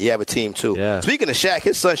 Scott. You have a team, too. Yeah. Speaking of Shaq,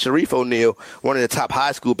 his son, Sharif O'Neal, one of the top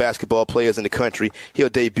high school basketball players in the country, he'll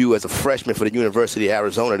debut as a freshman for the University of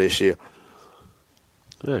Arizona this year.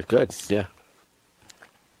 Yeah, good. Yeah.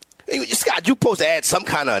 Scott, you're supposed to add some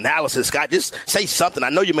kind of analysis, Scott. Just say something. I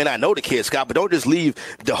know you may not know the kid, Scott, but don't just leave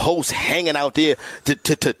the host hanging out there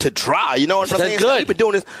to dry. You know what I'm saying? Good. Scott,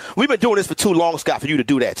 we've been doing this for too long, Scott, for you to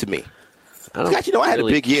do that to me. Scott, I had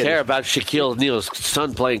really a big year. care about Shaquille O'Neal's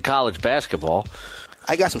son playing college basketball.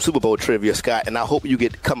 I got some Super Bowl trivia, Scott, and I hope you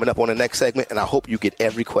get coming up on the next segment, and I hope you get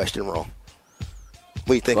every question wrong. What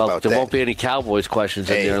do you think about that? There won't be any Cowboys questions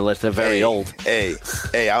in there unless they're very old. Hey,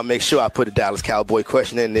 I'll make sure I put a Dallas Cowboy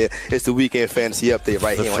question in there. It's the Weekend Fantasy Update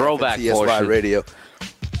right here on FNTSY Radio.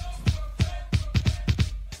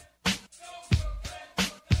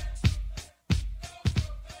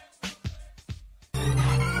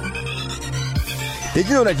 Did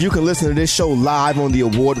you know that you can listen to this show live on the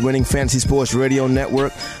award-winning Fantasy Sports Radio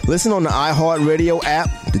Network? Listen on the iHeartRadio app,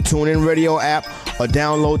 the TuneIn Radio app, or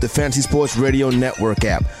download the Fantasy Sports Radio Network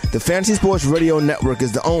app. The Fantasy Sports Radio Network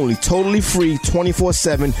is the only totally free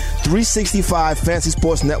 24/7, 365 Fantasy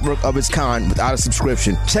Sports Network of its kind without a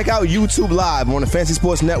subscription. Check out YouTube Live on the Fantasy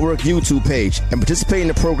Sports Network YouTube page and participate in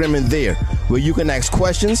the programming there, where you can ask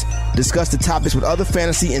questions, discuss the topics with other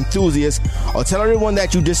fantasy enthusiasts, or tell everyone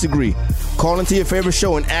that you disagree. Call into your favorite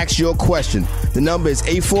show and ask your question. The number is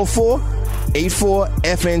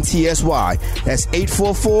 844-84-FNTSY. That's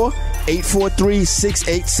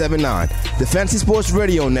 844-843-6879. The Fantasy Sports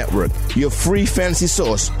Radio Network, your free fantasy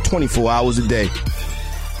source 24 hours a day.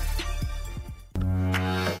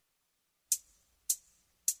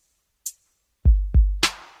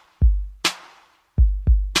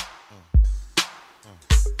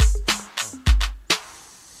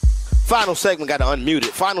 Final segment, got to unmute it.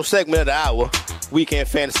 Final segment of the hour. Weekend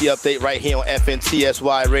Fantasy Update right here on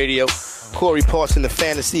FNTSY Radio. Corey Parson, the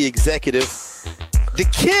fantasy executive. The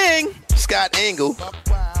king, Scott Engel.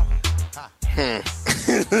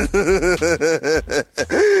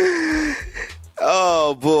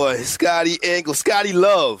 Oh, boy. Scotty Engel. Scotty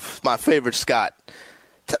Love, my favorite Scott.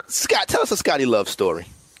 Scott, tell us a Scotty Love story.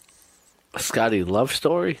 A Scotty Love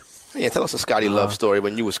story? Yeah, tell us a Scotty Love story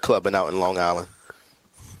when you was clubbing out in Long Island.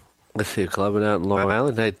 Let's see, clubbing out in Long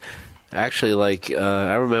Island. I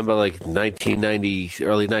remember 1990,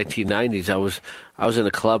 early 1990s. I was in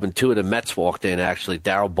a club and two of the Mets walked in. Actually,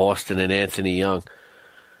 Darryl Boston and Anthony Young.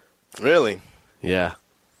 Really? Yeah.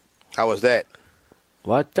 How was that?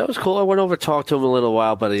 What? That was cool. I went over and talked to him a little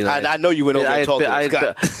while, but I know you went over and talked to him,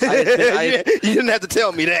 Scott. You didn't have to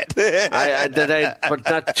tell me that. But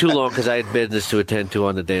not too long because I had business to attend to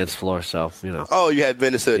on the dance floor. So Oh, you had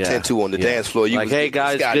business to attend to on the dance floor. Hey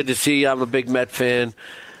guys, good to see you. I'm a big Met fan.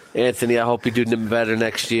 Anthony, I hope you do better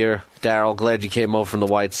next year. Darryl, glad you came over from the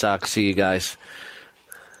White Sox. See you guys.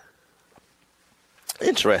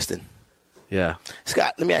 Interesting. Yeah.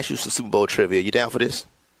 Scott, let me ask you some Super Bowl trivia. You down for this?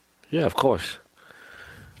 Yeah, of course.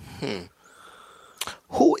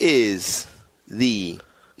 Who has the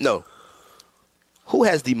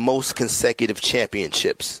most consecutive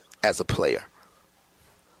championships as a player?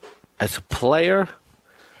 As a player?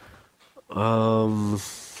 The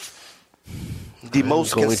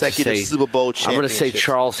most consecutive Super Bowl championships. I'm going to say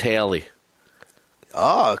Charles Haley.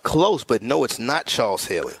 Close, but no, it's not Charles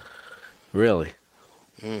Haley. Really?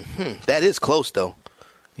 That is close, though.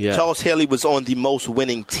 Yeah. Charles Haley was on the most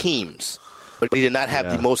winning teams, but he did not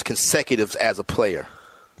have the most consecutives as a player.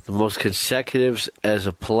 The most consecutives as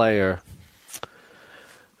a player.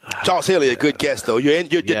 Charles Haley, a good guess, though. You're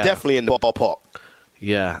definitely in the ballpark.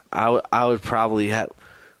 Yeah, I would probably have.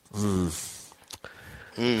 If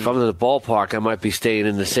I'm in the ballpark, I might be staying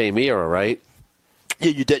in the same era, right?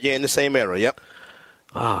 Yeah, you're in the same era. Yep.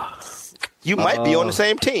 You might be on the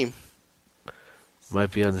same team.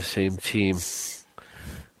 Might be on the same team.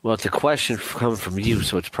 Well, it's a question coming from you,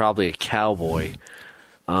 so it's probably a Cowboy.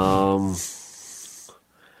 Deion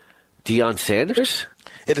Sanders?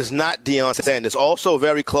 It is not Deion Sanders. Also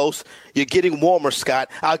very close. You're getting warmer, Scott.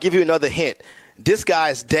 I'll give you another hint. This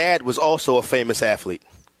guy's dad was also a famous athlete.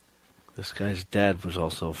 This guy's dad was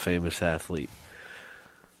also a famous athlete.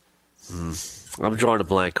 I'm drawing a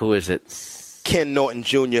blank. Who is it? Ken Norton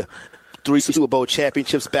Jr., 3 Super Bowl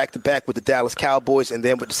championships back-to-back with the Dallas Cowboys and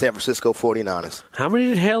then with the San Francisco 49ers. How many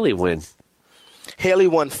did Haley win? Haley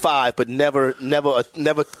won 5, but never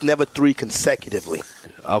 3 consecutively.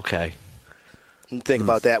 Okay. Think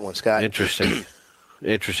about that one, Scott. Interesting.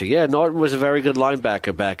 Yeah, Norton was a very good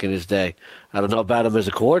linebacker back in his day. I don't know about him as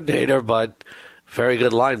a coordinator, but very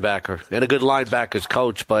good linebacker and a good linebackers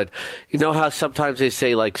coach. But you know how sometimes they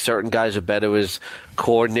say like certain guys are better as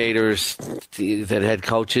coordinators than head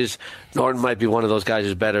coaches? Norton might be one of those guys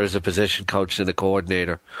who's better as a position coach than a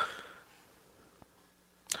coordinator.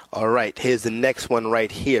 All right, here's the next one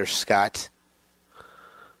right here, Scott.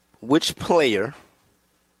 Which player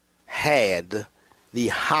had the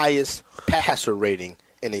highest passer rating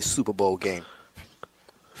in a Super Bowl game?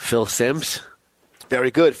 Phil Simms.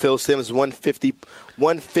 Very good. Phil Simms, 150.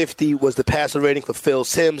 150 was the passer rating for Phil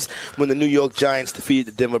Simms when the New York Giants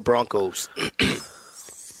defeated the Denver Broncos.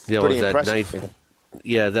 Yeah, Pretty was that impressive.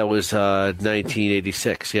 that was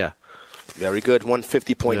 1986. Yeah. Very good.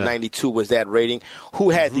 150.92 was that rating. Who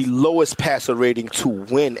had the lowest passer rating to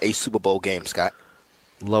win a Super Bowl game, Scott?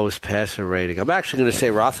 Lowest passer rating. I'm actually going to say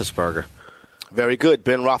Roethlisberger. Very good.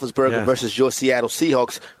 Ben Roethlisberger Yeah. versus your Seattle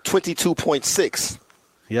Seahawks, 22.6.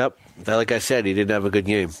 Yep. Like I said, he didn't have a good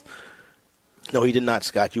game. No, he did not,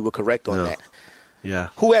 Scott. You were correct on No. that. Yeah.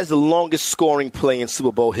 Who has the longest scoring play in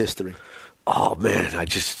Super Bowl history? Oh, man. I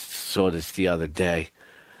just saw this the other day.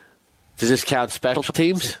 Does this count special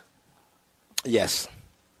teams? Yes.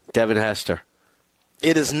 Devin Hester.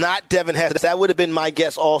 It is not Devin Hester. That would have been my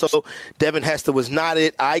guess also. Devin Hester was not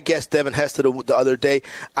it. I guessed Devin Hester the other day.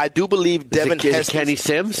 I do believe Devin Is it Hester. Kenny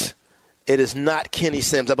Sims? It is not Kenny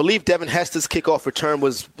Sims. I believe Devin Hester's kickoff return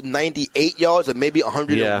was 98 yards or maybe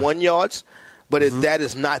 101 yards, but that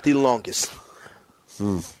is not the longest.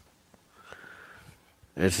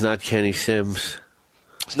 It's not Kenny Sims.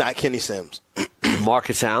 It's not Kenny Sims.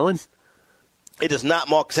 Marcus Allen? It is not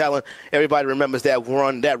Marcus Allen. Everybody remembers that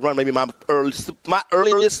run. That run, maybe my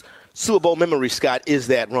earliest Super Bowl memory, Scott, is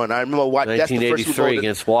that run. I remember watching. That's the first Super 1983 Bowl.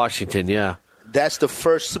 against Washington, yeah. That's the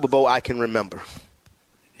first Super Bowl I can remember.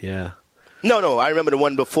 Yeah. No, I remember the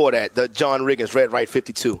one before that, the John Riggins Red Right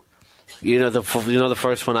 52. You know the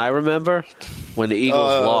first one I remember? When the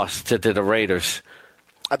Eagles lost to the Raiders.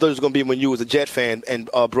 I thought it was going to be when you was a Jet fan and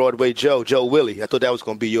Broadway Joe Willie. I thought that was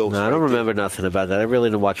going to be yours. No, I don't remember nothing about that. I really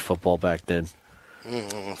didn't watch football back then.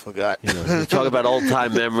 I forgot. You talk about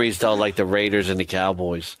old-time memories, though, like the Raiders and the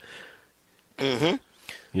Cowboys.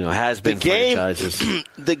 Mm-hmm. Has-been franchises.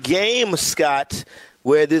 The game, Scott,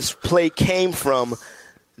 where this play came from,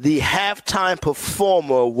 the halftime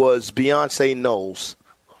performer was Beyonce Knowles.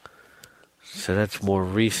 So that's more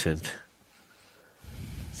recent.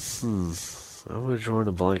 I'm drawing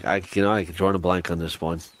a blank. I could draw a blank on this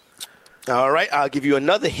one. All right, I'll give you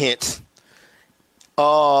another hint.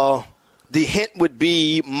 The hint would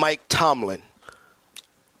be Mike Tomlin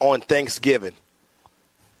on Thanksgiving.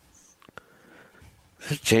 Is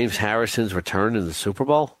this James Harrison's return in the Super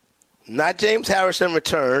Bowl? Not James Harrison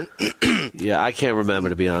return. Yeah, I can't remember,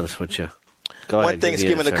 to be honest with you. Go ahead. One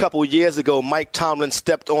Thanksgiving a couple of years ago, Mike Tomlin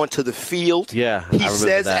stepped onto the field. Yeah, he I remember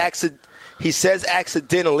says that. He says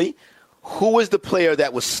accidentally. Who was the player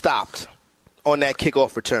that was stopped on that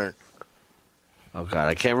kickoff return? Oh, God,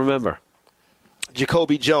 I can't remember.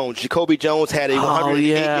 Jacoby Jones. Jacoby Jones had a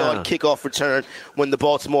 108-yard kickoff return when the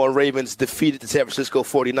Baltimore Ravens defeated the San Francisco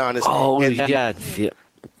 49ers. Oh, yeah.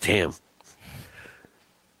 Damn.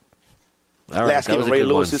 All right, last game in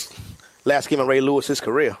Ray Lewis's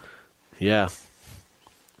career. Yeah.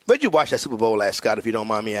 Where'd you watch that Super Bowl last, Scott, if you don't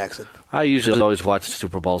mind me asking? I usually always watch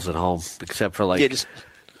Super Bowls at home, except for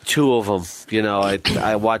two of them.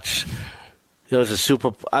 I watch. There was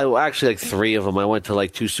actually three of them. I went to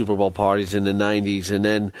two Super Bowl parties in the 90s, and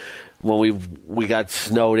then when we got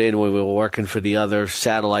snowed in, when we were working for the other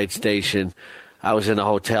satellite station, I was in a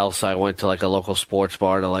hotel, so I went to a local sports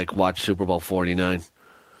bar to watch Super Bowl 49.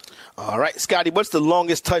 All right, Scotty, what's the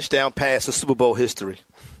longest touchdown pass in Super Bowl history?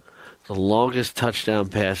 The longest touchdown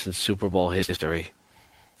pass in Super Bowl history.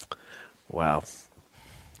 Wow.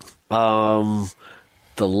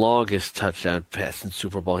 The longest touchdown pass in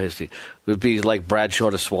Super Bowl history would be Bradshaw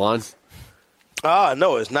to Swan.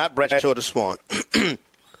 No, it's not Bradshaw to Swan. It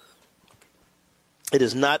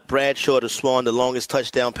is not Bradshaw to Swan. The longest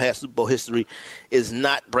touchdown pass in Super Bowl history is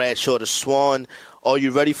not Bradshaw to Swan. Are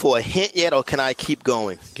you ready for a hint yet, or can I keep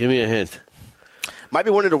going? Give me a hint. Might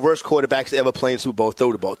be one of the worst quarterbacks to ever play in Super Bowl.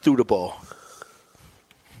 Through the ball.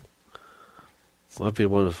 Might be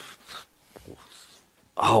one of.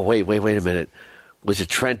 Oh, wait a minute. Was it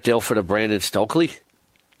Trent Dilfer to Brandon Stokely?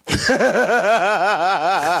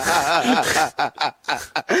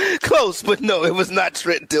 Close, but no, it was not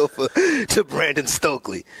Trent Dilfer to Brandon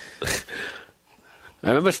Stokely. I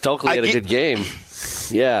remember Stokely had a good game.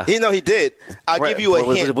 Yeah. He did. I'll give you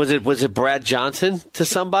a hint. Was it Brad Johnson to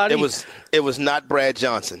somebody? It was not Brad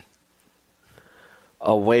Johnson.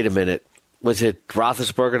 Oh, wait a minute. Was it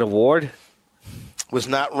Roethlisberger to Ward? Was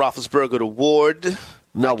not Roethlisberger to Ward.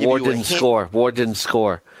 No, Ward didn't score. Ward didn't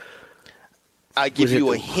score. I give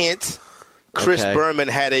you a hint. Chris Berman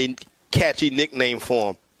had a catchy nickname for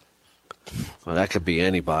him. Well, that could be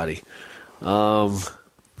anybody.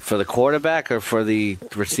 For the quarterback or for the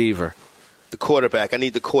receiver? The quarterback. I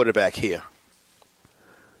need the quarterback here.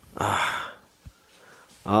 One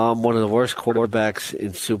of the worst quarterbacks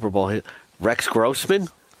in Super Bowl. Rex Grossman?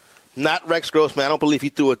 Not Rex Grossman. I don't believe he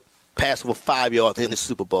threw a pass over 5 yards in the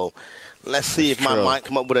Super Bowl. Let's see if my mind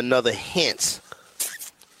come up with another hint.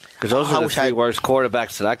 Because those are the three worst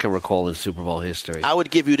quarterbacks that I can recall in Super Bowl history. I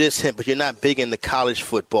would give you this hint, but you're not big into college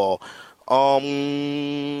football.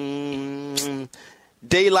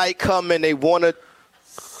 Daylight come and they want to.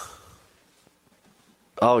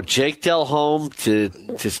 Oh, Jake Delhomme to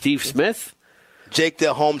Steve Smith? Jake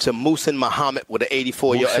Delhomme to Muhsin Muhammad with an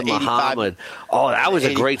 84-yard, Muhammad. Oh, that was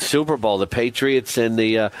a great Super Bowl. The Patriots and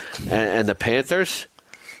the Panthers.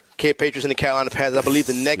 Patriots and the Carolina Panthers. I believe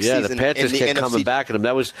the next season. Yeah, the Panthers kept coming NFC, back at them.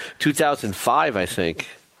 That was 2005, I think.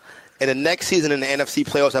 And the next season in the NFC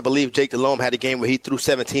playoffs, I believe Jake Delhomme had a game where he threw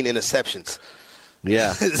 17 interceptions.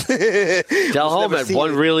 Yeah. Delhomme had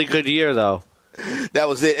one really good year, though. That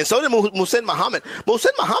was it. And so did Muhsin Muhammad.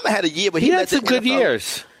 Muhsin Muhammad had a year where he had some good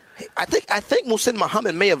years. I think Muhsin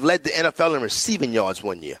Muhammad may have led the NFL in receiving yards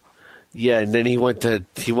one year. Yeah, and then he went to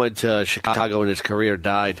Chicago and his career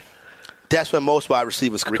died. That's when most wide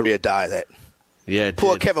receivers' career died at. Yeah,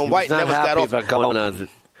 poor Kevin White never got off. Poor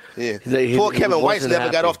Kevin White never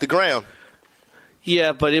got off the ground.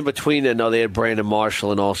 Yeah, but in between that, they had Brandon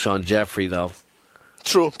Marshall and Alshon Jeffrey, though.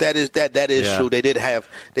 True, that is true. They did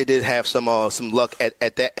have some luck at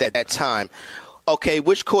that time. Okay,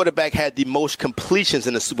 which quarterback had the most completions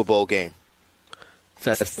in the Super Bowl game?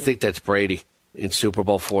 I think that's Brady in Super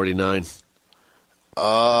Bowl 49.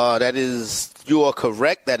 You are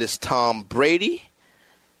correct. That is Tom Brady.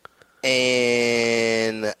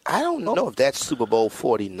 And I don't know if that's Super Bowl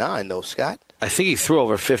 49, though, Scott. I think he threw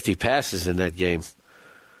over 50 passes in that game.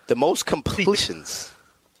 The most completions.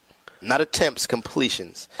 Not attempts,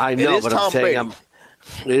 completions. I know, but I'm saying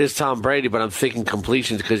it is Tom Brady, but I'm thinking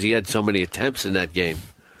completions because he had so many attempts in that game.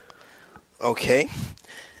 Okay.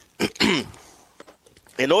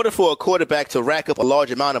 In order for a quarterback to rack up a large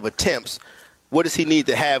amount of attempts, what does he need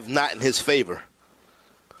to have not in his favor?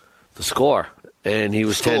 The score. And he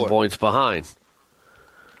was 10 points behind.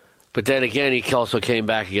 But then again, he also came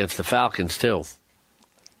back against the Falcons, too.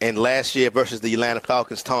 And last year versus the Atlanta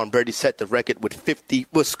Falcons, Tom Brady set the record with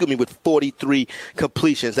 43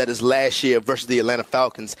 completions. That is last year versus the Atlanta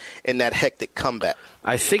Falcons in that hectic comeback.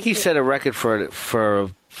 I think he set a record for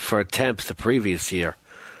attempts the previous year.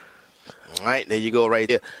 All right, there you go right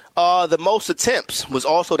there. The most attempts was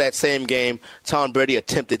also that same game. Tom Brady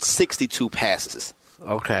attempted 62 passes.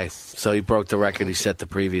 Okay, so he broke the record he set the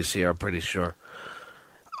previous year, I'm pretty sure.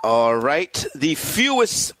 All right, the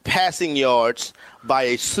fewest passing yards by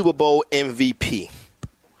a Super Bowl MVP.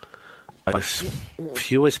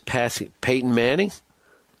 Fewest passing, Peyton Manning?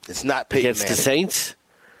 It's not Peyton Manning. Against the Saints?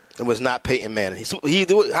 It was not Peyton Manning.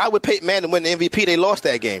 How would Peyton Manning win the MVP? They lost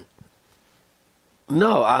that game.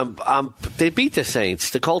 No, they beat the Saints.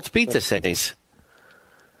 The Colts beat the Saints.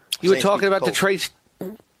 You were talking about the Trace.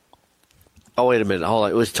 Oh, wait a minute. Hold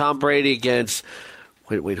on. It was Tom Brady against.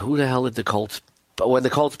 Wait. Who the hell did the Colts? When the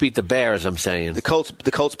Colts beat the Bears, I'm saying. The Colts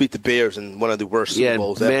beat the Bears in one of the worst Super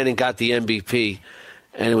Bowls ever. Manning got the MVP,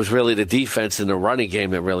 and it was really the defense and the running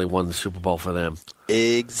game that really won the Super Bowl for them.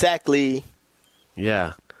 Exactly.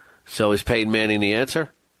 Yeah. So is Peyton Manning the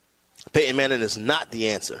answer? Peyton Manning is not the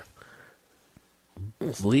answer.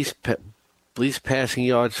 Least passing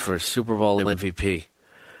yards for Super Bowl MVP.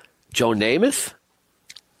 Joe Namath?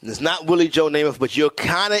 It's not Willie Joe Namath, but you're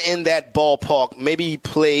kind of in that ballpark. Maybe he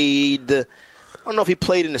played. I don't know if he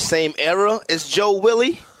played in the same era as Joe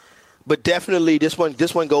Willie, but definitely this one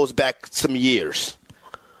goes back some years.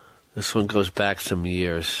 This one goes back some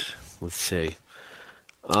years. Let's see.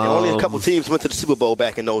 Only a couple teams went to the Super Bowl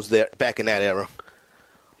back in that era.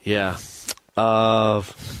 Yeah. Let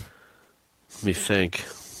me think.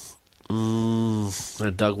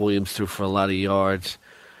 Doug Williams threw for a lot of yards.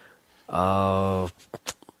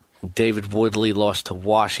 David Woodley lost to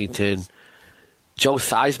Washington. Joe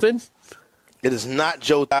Theismann? It is not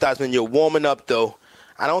Joe Theismann. You're warming up, though.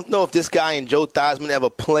 I don't know if this guy and Joe Theismann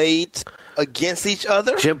ever played against each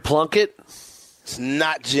other. Jim Plunkett? It's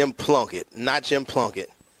not Jim Plunkett. Not Jim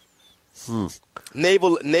Plunkett.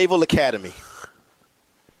 Naval Academy.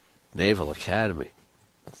 Naval Academy.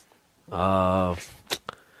 Roger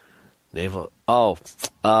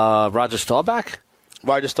Staubach?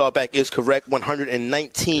 Roger Staubach is correct.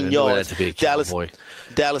 119 yards.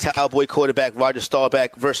 Dallas Cowboy quarterback Roger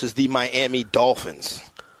Staubach versus the Miami Dolphins.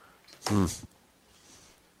 It's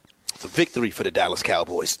a victory for the Dallas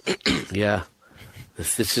Cowboys. Yeah.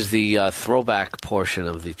 This is the throwback portion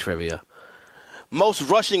of the trivia. Most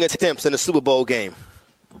rushing attempts in a Super Bowl game.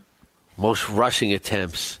 Most rushing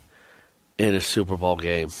attempts in a Super Bowl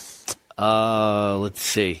game. Let's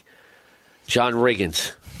see. John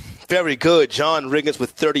Riggins. Very good. John Riggins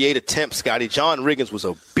with 38 attempts, Scotty. John Riggins was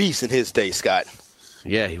a beast in his day, Scott.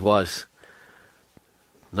 Yeah, he was.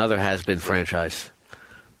 Another has-been franchise.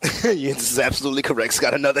 This is absolutely correct,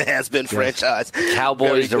 Scott. Another has-been franchise.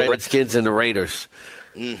 Cowboys, the Redskins, and the Raiders.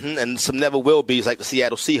 Mm-hmm. And some never will be's like the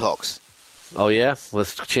Seattle Seahawks. Oh, yeah?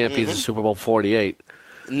 Was champions of Super Bowl 48.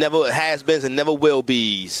 Never has-beens and never will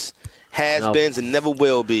be's. Has-beens and never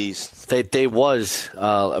will be's. They was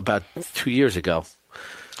about 2 years ago.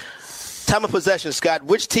 Time of possession, Scott.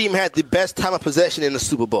 Which team had the best time of possession in the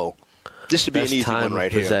Super Bowl? This should be an easy one right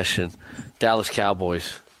here. Possession. Dallas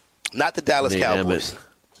Cowboys. Not the Dallas Cowboys.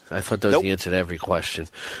 I thought that was the answer to every question.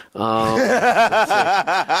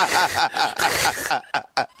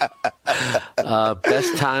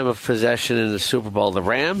 Best time of possession in the Super Bowl, the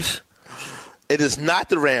Rams? It is not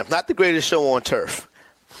the Rams, not the greatest show on turf.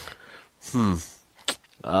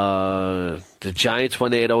 The Giants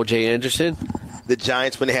when they had O.J. Anderson? The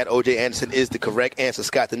Giants when they had O.J. Anderson is the correct answer,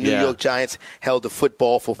 Scott. The New York Giants held the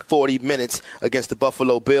football for 40 minutes against the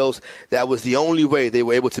Buffalo Bills. That was the only way they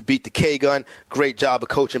were able to beat the K-Gun. Great job of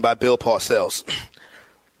coaching by Bill Parcells.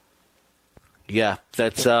 Yeah,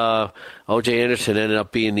 that's O.J. Anderson ended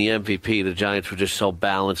up being the MVP. The Giants were just so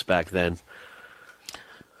balanced back then.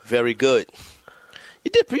 Very good.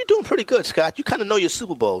 You're doing pretty good, Scott. You kind of know your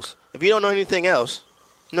Super Bowls. If you don't know anything else,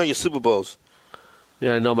 you know your Super Bowls.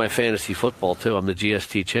 Yeah, I know my fantasy football, too. I'm the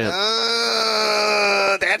GST champ.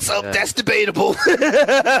 That's debatable.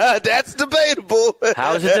 That's debatable.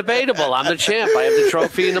 How is it debatable? I'm the champ. I have the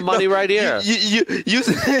trophy and the money right here. You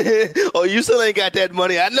still ain't got that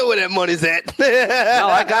money. I know where that money's at. No,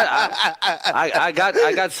 I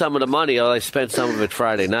got some of the money. I spent some of it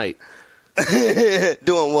Friday night.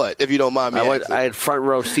 Doing what, if you don't mind me asking? I had front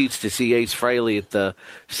row seats to see Ace Frehley at the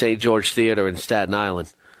St. George Theater in Staten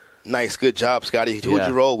Island. Nice, good job, Scotty. Who'd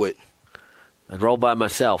you roll with? I rolled by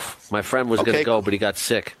myself. My friend was going to go, but he got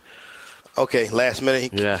sick. Okay, last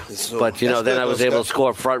minute. But then I was able to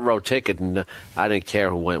score a front row ticket, and I didn't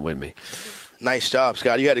care who went with me. Nice job,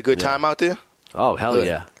 Scotty. You had a good time out there? Oh, hell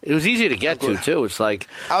yeah. It was easy to get to, too. It's like...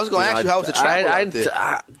 I was going to ask you, how was the travel out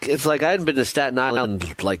there? It's like I hadn't been to Staten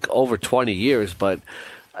Island like over 20 years, and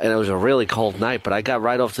it was a really cold night, but I got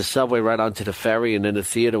right off the subway, right onto the ferry, and then the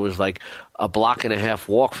theater was like a block and a half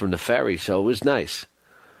walk from the ferry, so it was nice.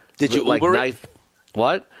 Did you Uber it?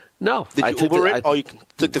 What? No. Did you Uber it? You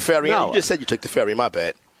took the ferry? No. You just said you took the ferry, my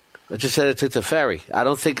bad. I just said I took the ferry. I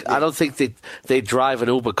don't think they drive an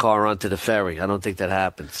Uber car onto the ferry. I don't think that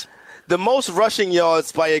happens. The most rushing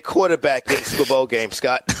yards by a quarterback in the Super Bowl game,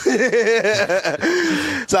 Scott.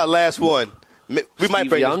 It's our last one. We might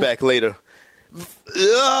bring this back later.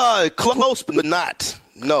 Close, but not.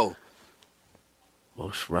 No.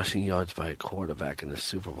 Most rushing yards by a quarterback in the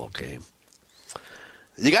Super Bowl game.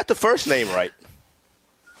 You got the first name right.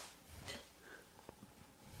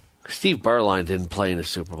 Steve Berline didn't play in the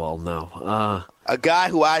Super Bowl, no. A guy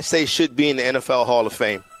who I say should be in the NFL Hall of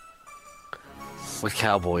Fame. What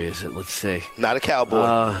Cowboy is it? Let's see. Not a Cowboy.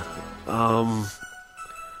 Let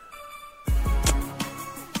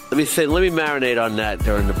me marinate on that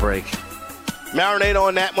during the break. Marinate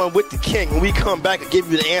on that one with the King. When we come back, I'll give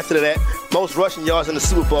you the answer to that. Most rushing yards in the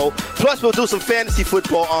Super Bowl. Plus, we'll do some fantasy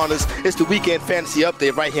football honors. It's the Weekend Fantasy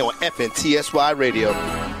Update right here on FNTSY Radio.